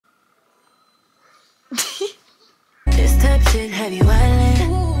limited, have you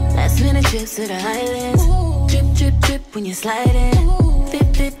wildin'? Last minute trips to the islands. Drip, drip, drip when you're sliding.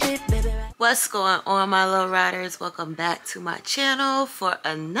 Dip, dip, dip, baby. What's going on, my low riders? Welcome back to my channel for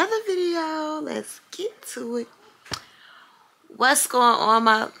another video. Let's get to it. What's going on,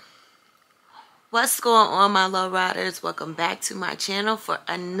 my low riders? Welcome back to my channel for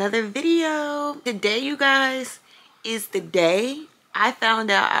another video. Today, you guys, is the day I found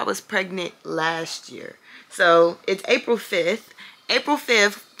out I was pregnant last year. So it's April 5th,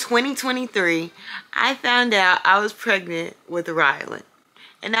 2023. I found out I was pregnant with RYLAN.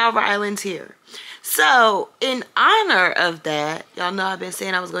 And now RYLAN's here. So in honor of that, y'all know I've been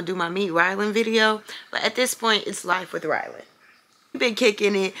saying I was going to do my Meet RYLAN video. But at this point, it's life with RYLAN. We've been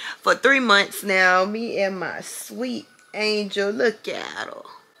kicking it for 3 months now. Me and my sweet angel. Look at her.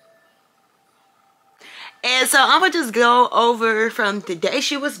 And so I'm going to just go over from the day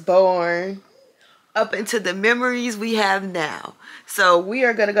she was born up into the memories we have now. So we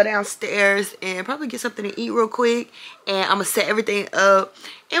are going to go downstairs and probably get something to eat real quick. And I'm going to set everything up.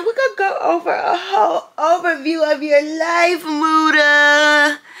 And we're going to go over a whole overview of your life,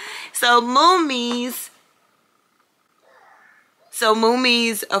 Muda. So Moomies,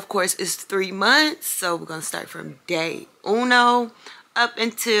 of course, is 3 months. So we're going to start from day uno up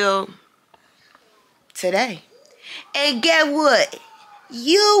until today. And get what?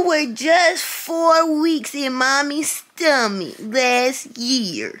 You were just 4 weeks in mommy's stomach last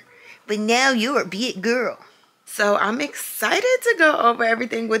year. But now you're a big girl. So I'm excited to go over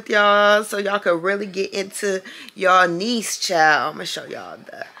everything with y'all so y'all can really get into y'all niece, child. I'm going to show y'all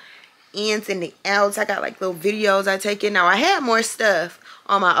the ins and the outs. I got like little videos I take in. Now I had more stuff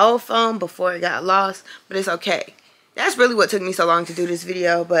on my old phone before it got lost, but it's okay. That's really what took me so long to do this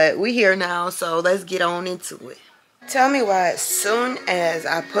video, but we here now, so let's get on into it. Tell me why as soon as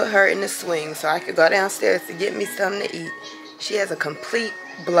I put her in the swing so I could go downstairs to get me something to eat, she has a complete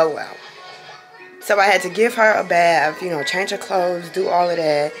blowout. So I had to give her a bath, you know, change her clothes, do all of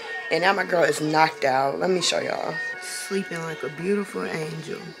that, and now my girl is knocked out. Let me show y'all. Sleeping like a beautiful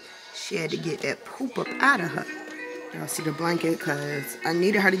angel. She had to get that poop up out of her. Y'all see the blanket because I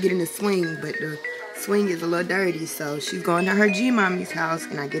needed her to get in the swing, but the swing is a little dirty, so she's going to her G-mommy's house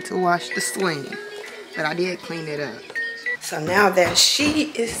and I get to wash the swing. But I did clean it up. So now that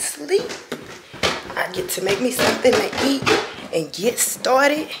she is asleep, I get to make me something to eat and get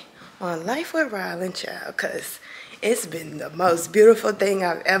started on life with RYLAN, child, because it's been the most beautiful thing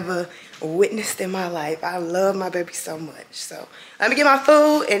I've ever witnessed in my life. I love my baby so much. So let me get my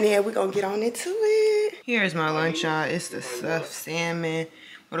food and then we're going to get on into it. Here's my lunch, y'all. It's the stuffed salmon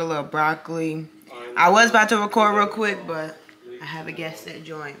with a little broccoli. I was about to record real quick, but I have a guest that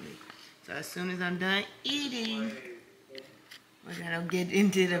joined me. So as soon as I'm done eating, we're going to get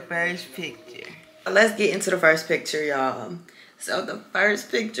into the first picture. Let's get into the first picture, y'all. So the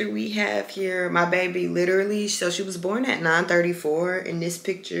first picture we have here, my baby literally, so she was born at 9:34. In this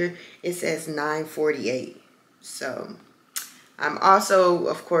picture, it says 9:48. So I'm also,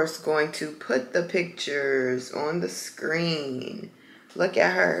 of course, going to put the pictures on the screen. Look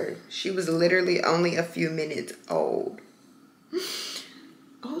at her. She was literally only a few minutes old.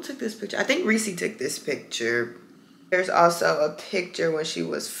 Who took this picture? I think Reese took this picture. There's also a picture when she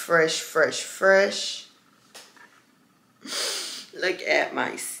was fresh. Look at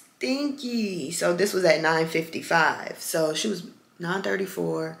my stinky. So this was at 9:55. So she was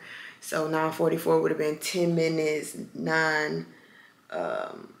 9:34. So 9:44 would have been 10 minutes.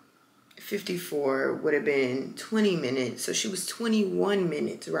 9:54 would have been 20 minutes. So she was 21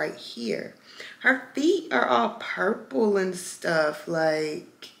 minutes right here. Her feet are all purple and stuff.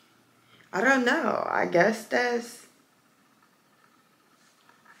 Like, I don't know. I guess that's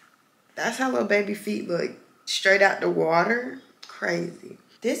how little baby feet look. Straight out the water. Crazy.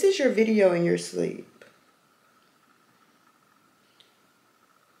 This is your video in your sleep.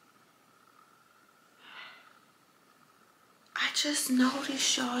 I just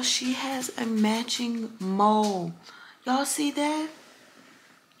noticed, y'all, she has a matching mole. Y'all see that?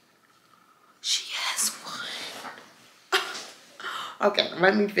 She has one. Okay,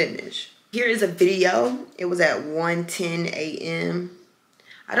 let me finish. Here is a video. It was at 1:10 a.m.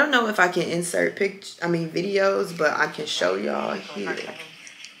 I don't know if I can insert videos, but I can show y'all here.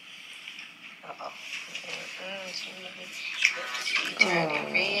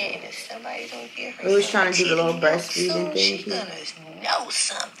 We was trying to do the little breastfeeding thing here. Know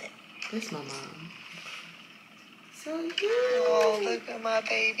something. This is my mom. So yeah. Oh, look at my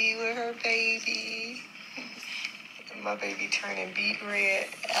baby with her baby. Look at my baby turning beet red.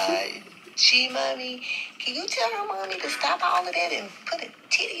 Mommy, can you tell her mommy to stop all of that and put a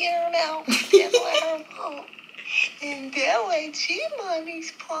titty in her mouth and let her mom And that way, G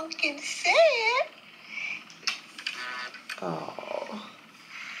Mommy's pumpkin sad. Oh.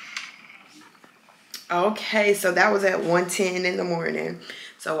 Okay, so that was at 1:10 in the morning.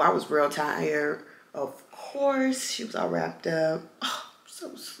 So I was real tired. Of course, she was all wrapped up. Oh,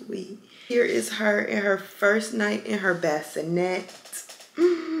 so sweet. Here is her in her first night in her bassinet.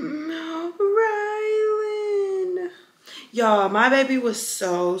 Rylan. Y'all, my baby was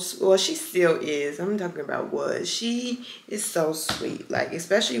so, well, she still is. I'm talking about was. She is so sweet. Like,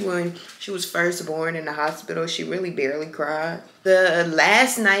 especially when she was first born in the hospital, she really barely cried. The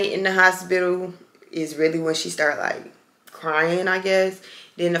last night in the hospital is really when she started, like, crying, I guess.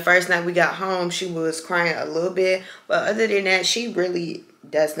 Then the first night we got home, she was crying a little bit. But other than that, she really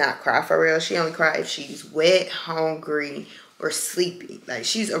does not cry for real. She only cries if she's wet, hungry, or sleepy. Like,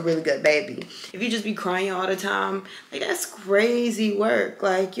 she's a really good baby. If you just be crying all the time, like, that's crazy work.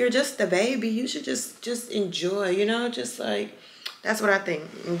 Like, you're just a baby. You should just enjoy, you know? Just like, that's what I think.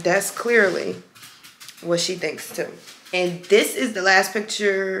 That's clearly what she thinks too. And this is the last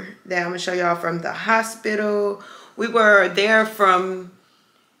picture that I'm gonna show y'all from the hospital. We were there from,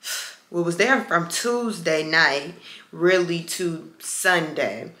 we was there from Tuesday night really to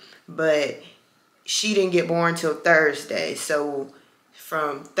Sunday, but she didn't get born till Thursday. So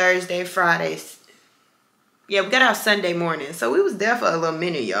from Thursday, Friday, yeah, we got out Sunday morning. So we was there for a little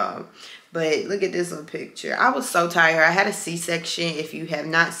minute, y'all. But look at this little picture. I was so tired. I had a C-section. If you have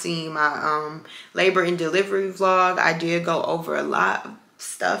not seen my labor and delivery vlog, I did go over a lot of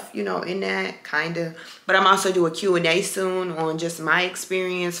stuff, you know, in that, kind of. But I'm also doing a Q&A soon on just my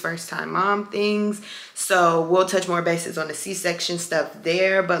experience, first time mom things. So we'll touch more bases on the C-section stuff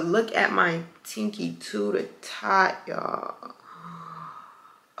there. But look at my Tinky to the top, y'all.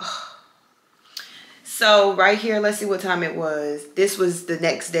 So right here, let's see what time it was. This was the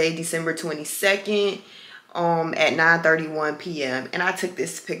next day, December 22nd, at 9:31 p.m. And I took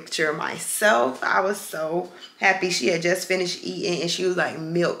this picture myself. I was so happy. She had just finished eating and she was like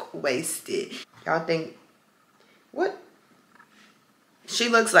milk wasted. Y'all think, what? She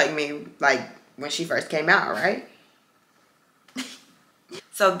looks like me, like when she first came out, right?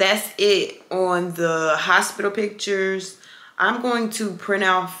 So that's it on the hospital pictures. I'm going to print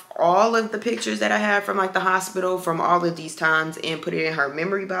off all of the pictures that I have from like the hospital from all of these times and put it in her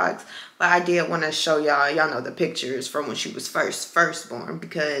memory box. But I did want to show y'all know the pictures from when she was first born,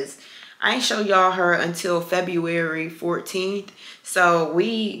 because I ain't show y'all her until February 14th. So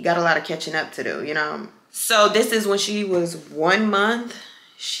we got a lot of catching up to do, you know. So this is when she was 1 month.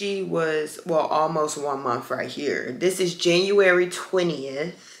 She was, well, almost 1 month right here. This is January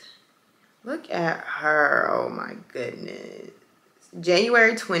 20th. Look at her. Oh my goodness.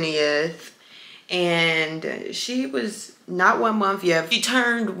 January 20th. And she was not 1 month yet. She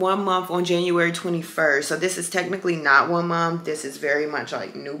turned 1 month on January 21st. So this is technically not 1 month. This is very much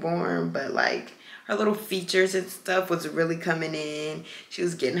like newborn. But like her little features and stuff was really coming in. She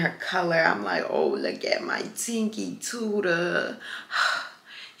was getting her color. I'm like, oh, look at my Tinky Tutor.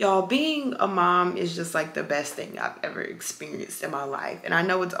 Y'all, being a mom is just like the best thing I've ever experienced in my life. And I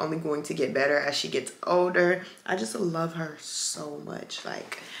know it's only going to get better as she gets older. I just love her so much.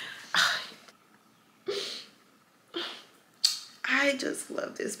 Like, I just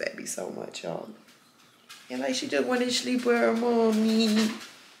love this baby so much, y'all. And like, she just wanted to sleep with her mommy.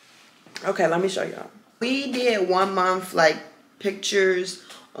 Okay, let me show y'all. We did 1 month like pictures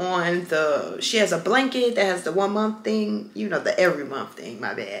on the, she has a blanket that has the 1 month thing, you know, the every month thing,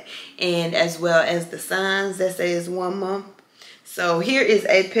 my bad, and as well as the signs that says 1 month. So here is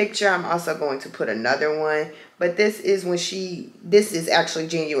a picture. I'm also going to put another one, but this is when this is actually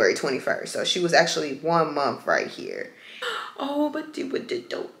January 21st, so she was actually 1 month right here. Oh, but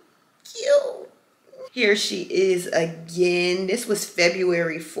cute. Here she is again. This was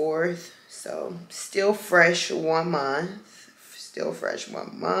February 4th, so still fresh 1 month. Still fresh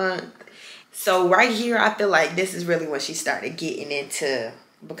 1 month. So right here, I feel like this is really when she started getting into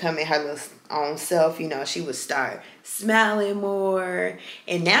becoming her little own self. You know, she would start smiling more,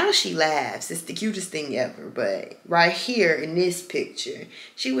 and now she laughs. It's the cutest thing ever. But right here in this picture,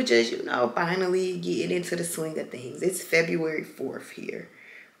 she would just, you know, finally getting into the swing of things. It's February 4th here.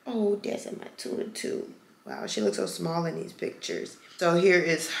 Oh, that's my tutor too. Wow, she looks so small in these pictures. So here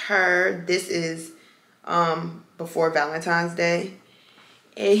is her. This is before Valentine's Day.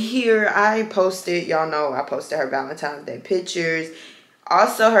 And here I posted, y'all know I posted her Valentine's Day pictures.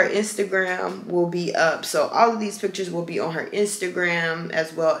 Also, her Instagram will be up. So all of these pictures will be on her Instagram,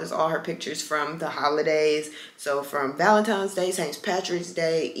 as well as all her pictures from the holidays. So from Valentine's Day, St. Patrick's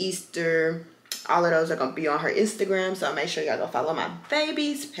Day, Easter, all of those are going to be on her Instagram. So make sure y'all go follow my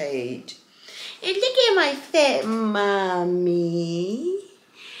baby's page. And look at my fat mommy.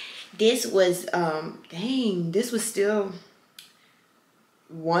 This was, dang, this was still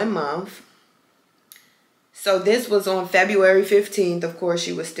 1 month. So this was on February 15th. Of course,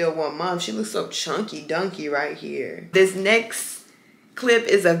 she was still 1 month. She looks so chunky dunky right here. This next clip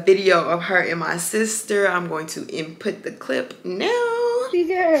is a video of her and my sister. I'm going to input the clip now. See,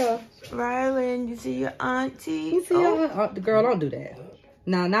 girl. Rylan, you see your auntie? You see your the girl, don't do that.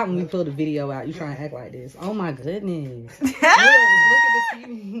 Nah, not when we pull the video out. You trying to act like this. Oh my goodness. Look at the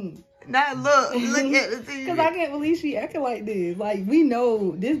TV. Now look at the TV. Because I can't believe she acting like this. Like, we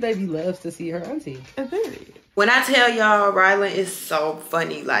know this baby loves to see her auntie. When I tell y'all, Rylan is so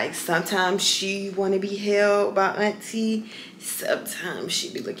funny. Like, sometimes she want to be held by auntie. Sometimes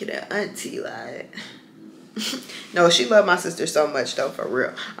she be looking at auntie like... No, she loved my sister so much though, for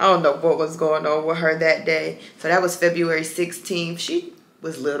real. I don't know what was going on with her that day. So that was February 16th. She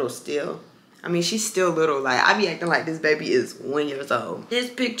was little still. I mean, she's still little. Like, I be acting like this baby is 1 year old. This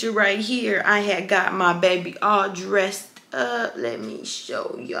picture right here, I had got my baby all dressed up. Let me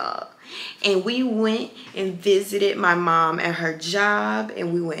show y'all. And we went and visited my mom at her job,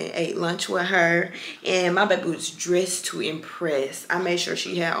 and we went and ate lunch with her. And my baby was dressed to impress. I made sure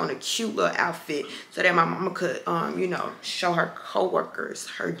she had on a cute little outfit so that my mama could, you know, show her coworkers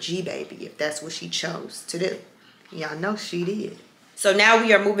her G-baby if that's what she chose to do. Y'all know she did. So now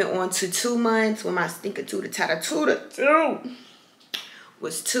we are moving on to 2 months when my stinker tutor tata tutor 2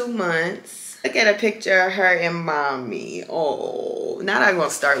 was 2 months. Look at a picture of her and mommy. Oh, now I'm gonna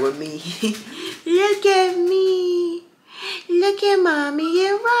start with me. Look at me. Look at mommy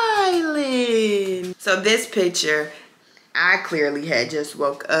and Rylan. So this picture, I clearly had just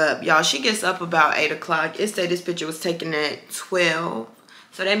woke up. Y'all, she gets up about 8 o'clock. It said this picture was taken at 12.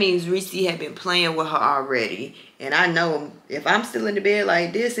 So that means Reese had been playing with her already. And I know if I'm still in the bed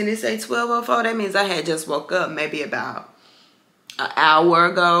like this and it say 12:04, that means I had just woke up maybe about an hour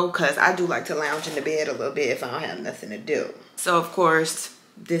ago, because I do like to lounge in the bed a little bit if I don't have nothing to do. So of course,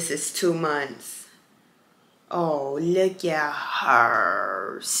 this is 2 months. Oh, look at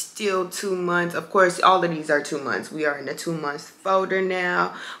her. Still 2 months. Of course, all of these are 2 months. We are in the 2 months folder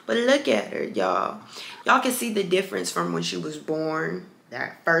now. But look at her, y'all. Y'all can see the difference from when she was born,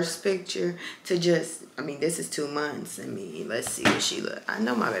 that first picture, to just, I mean, this is 2 months. I mean, let's see what she look. I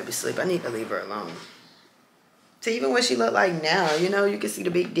know my baby asleep. I need to leave her alone. So even what she look like now, you know, you can see the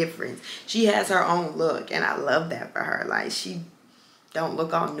big difference. She has her own look, and I love that for her. Like, she don't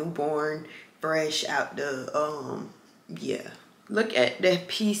look all newborn, fresh out the, yeah. Look at that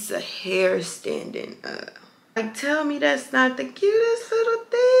piece of hair standing up. Like, tell me that's not the cutest little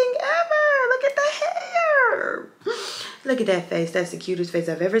thing ever. Look at the hair. Look at that face. That's the cutest face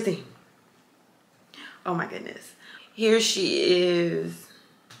I've ever seen. Oh my goodness. Here she is.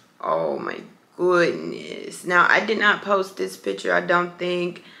 Oh my goodness. Now, I did not post this picture, I don't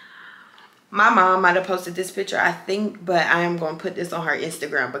think. My mom might have posted this picture, I think, but I am going to put this on her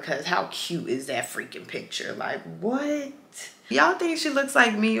Instagram because how cute is that freaking picture? Like, what? Y'all think she looks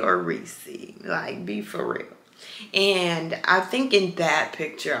like me or Reese? Like, be for real. And I think in that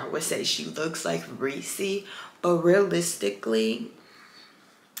picture, I would say she looks like Reese, but realistically,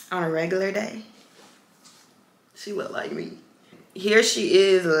 on a regular day, she look like me. Here she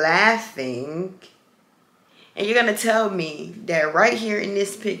is laughing, and you're gonna tell me that right here in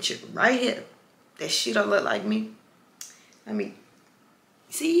this picture, right here, that she don't look like me? I mean,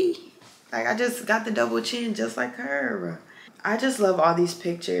 see, like, I just got the double chin just like her. I just love all these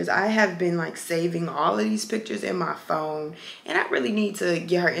pictures. I have been like saving all of these pictures in my phone, and I really need to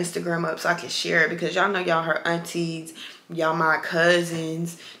get her Instagram up so I can share it, because y'all know y'all her aunties, y'all my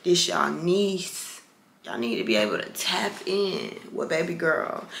cousins, this y'all niece. Y'all need to be able to tap in with baby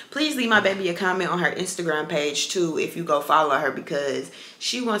girl. Please leave my baby a comment on her Instagram page too if you go follow her, because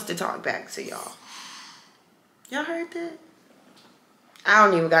she wants to talk back to y'all. Y'all heard that? I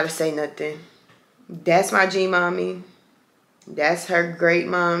don't even gotta say nothing. That's my G mommy. That's her great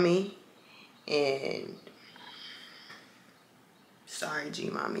mommy. And sorry, G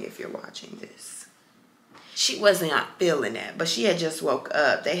mommy, if you're watching this. She wasn't feeling that, but she had just woke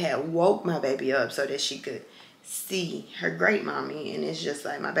up. They had woke my baby up so that she could see her great mommy. And it's just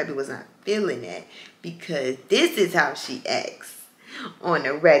like my baby was not feeling that, because this is how she acts on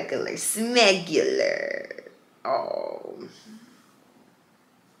a regular, smegular. Oh.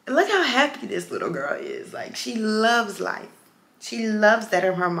 Look how happy this little girl is. Like, she loves life. She loves that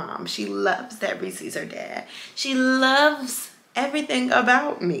of her mom. She loves that Reese's her dad. She loves everything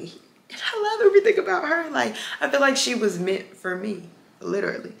about me. And I love everything about her. Like, I feel like she was meant for me,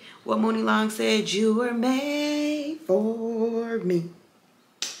 literally. What Mooney Long said, you were made for me.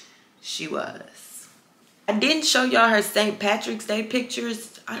 she was. I didn't show y'all her St. Patrick's Day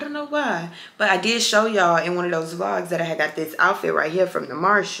pictures. I don't know why. But I did show y'all in one of those vlogs that I had got this outfit right here from the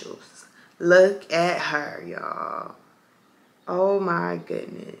Marshalls. Look at her, y'all. Oh my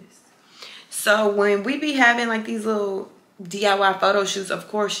goodness. So when we be having like these little DIY photo shoots, of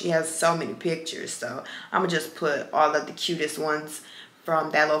course she has so many pictures. So I'm gonna just put all of the cutest ones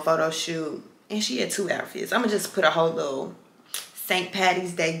from that little photo shoot. And she had 2 outfits. I'm gonna just put a whole little St.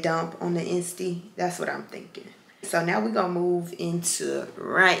 Patty's Day dump on the Insta. That's what I'm thinking. So now we're gonna move into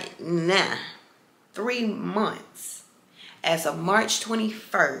right now. 3 months. As of March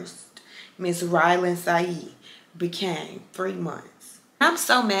 21st, Miss RYLAN Saeed became 3 months. I'm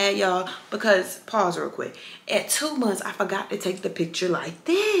so mad, y'all, because, pause real quick. At 2 months, I forgot to take the picture like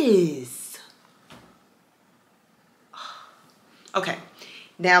this. Okay,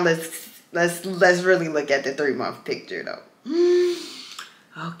 now let's really look at the 3-month picture though.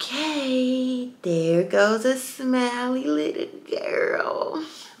 Okay, there goes a smiley little girl.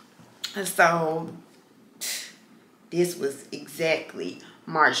 So this was exactly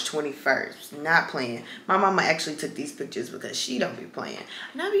March 21st. Not playing. My mama actually took these pictures because she don't be playing.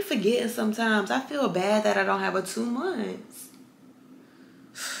 And I be forgetting sometimes. I feel bad that I don't have a 2 months.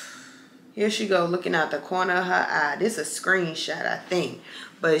 Here she go looking out the corner of her eye. This is a screenshot, I think.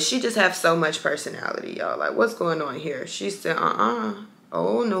 But she just have so much personality, y'all. Like, what's going on here? She said, oh,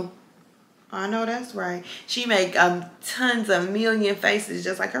 no. I know that's right. She make tons of million faces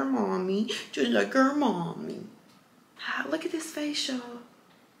just like her mommy. Just like her mommy. Look at this face, y'all.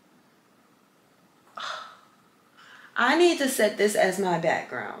 I need to set this as my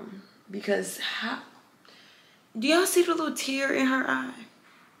background. Because do y'all see the little tear in her eye?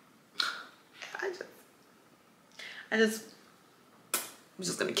 I'm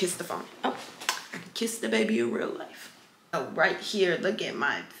just gonna kiss the phone. Oh, I can kiss the baby in real life. Oh, right here, look at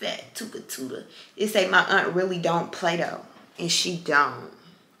my fat tuka. It say my aunt really don't play though, and she don't.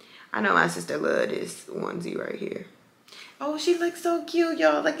 I know my sister love this onesie right here. Oh, she looks so cute,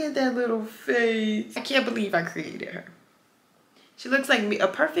 y'all. Look at that little face. I can't believe I created her. She looks like me, a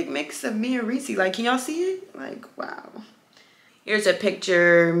perfect mix of me and Reese. Like, can y'all see it? Like, wow. Here's a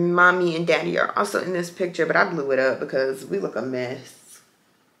picture. Mommy and Daddy are also in this picture, but I blew it up because we look a mess.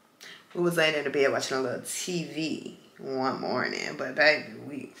 We was laying in the bed watching a little TV one morning, but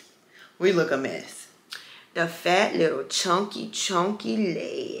baby, we look a mess. The fat little chunky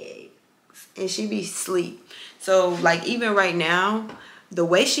legs, and she be asleep. So like even right now, the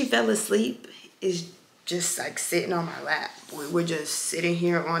way she fell asleep is just like sitting on my lap. We're just sitting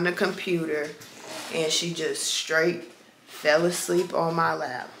here on the computer, and she just straight fell asleep on my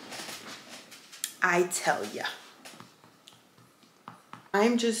lap. I tell ya.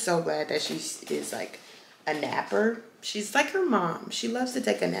 I'm just so glad that she is like a napper. She's like her mom. She loves to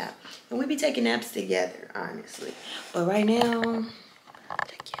take a nap. And we be taking naps together, honestly. But right now, together.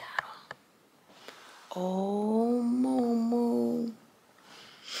 Oh, Momo.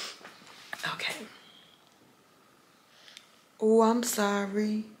 Okay. Oh, I'm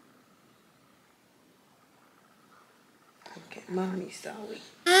sorry. Okay, Mommy's sorry.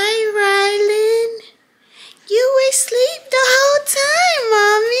 Hi, RYLAN. You asleep the whole time,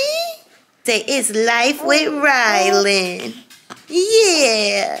 Mommy. Say, it's life with RYLAN.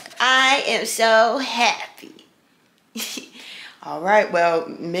 Yeah, I am so happy. All right, well,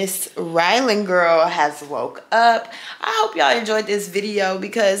 Miss RYLAN girl has woke up. I hope y'all enjoyed this video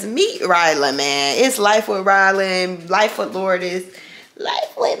because meet RYLAN, man. It's life with RYLAN, life with Lourdes,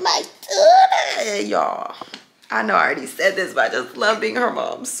 life with my daughter, y'all. I know I already said this, but I just love being her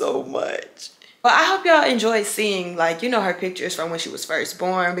mom so much. Well, I hope y'all enjoyed seeing, like, you know, her pictures from when she was first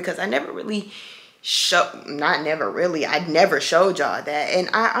born, because I never really I never showed y'all that. And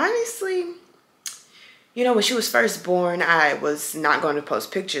I honestly, you know, when she was first born, I was not going to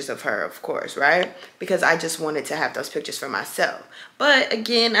post pictures of her, of course, right? Because I just wanted to have those pictures for myself. But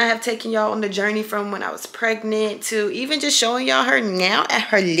again, I have taken y'all on the journey from when I was pregnant to even just showing y'all her now at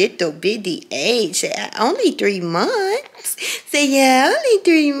her little bitty age. Only 3 months. Say, yeah, only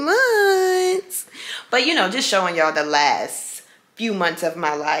 3 months. But, you know, just showing y'all the last few months of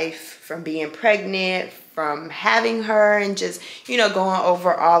my life from being pregnant, from having her, and just, you know, going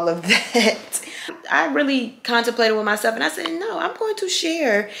over all of that. I really contemplated with myself, and I said, no, I'm going to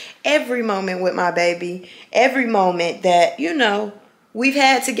share every moment with my baby, every moment that, you know, we've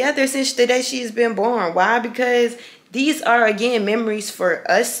had together since the day she's been born. Why? Because these are, again, memories for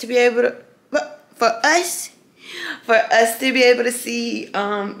us to be able to, for us to be able to see,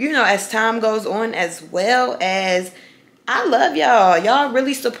 you know, as time goes on, as well as I love y'all. Y'all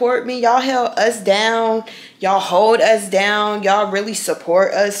really support me. Y'all held us down. Y'all hold us down. Y'all really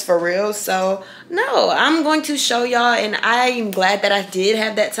support us for real. So, no, I'm going to show y'all. And I'm glad that I did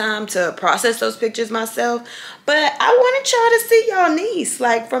have that time to process those pictures myself. But I wanted y'all to see y'all niece.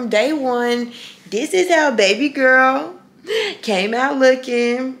 Like, from day one, this is how baby girl came out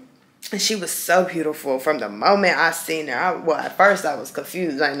looking. And she was so beautiful from the moment I seen her. Well, at first I was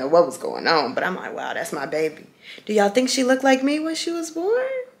confused. I didn't know what was going on. But I'm like, wow, that's my baby. Do y'all think she looked like me when she was born?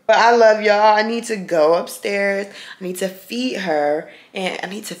 But I love y'all. I need to go upstairs. I need to feed her. And I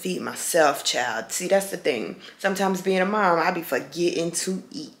need to feed myself, child. See, that's the thing. Sometimes being a mom, I be forgetting to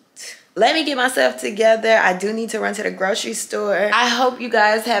eat. Let me get myself together. I do need to run to the grocery store. I hope you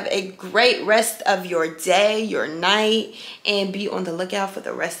guys have a great rest of your day, your night, and be on the lookout for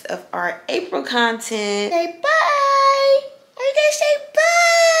the rest of our April content. Say bye. Are you guys say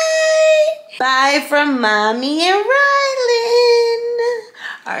bye? Bye from Mommy and RYLAN.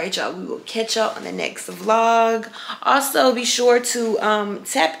 All right, y'all, we will catch y'all on the next vlog. Also, be sure to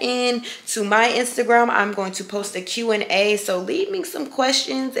tap in to my Instagram. I'm going to post a Q&A, so leave me some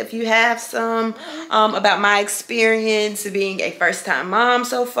questions if you have some about my experience being a first-time mom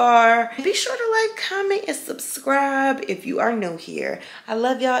so far. Be sure to like, comment, and subscribe if you are new here. I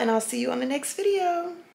love y'all, and I'll see you on the next video.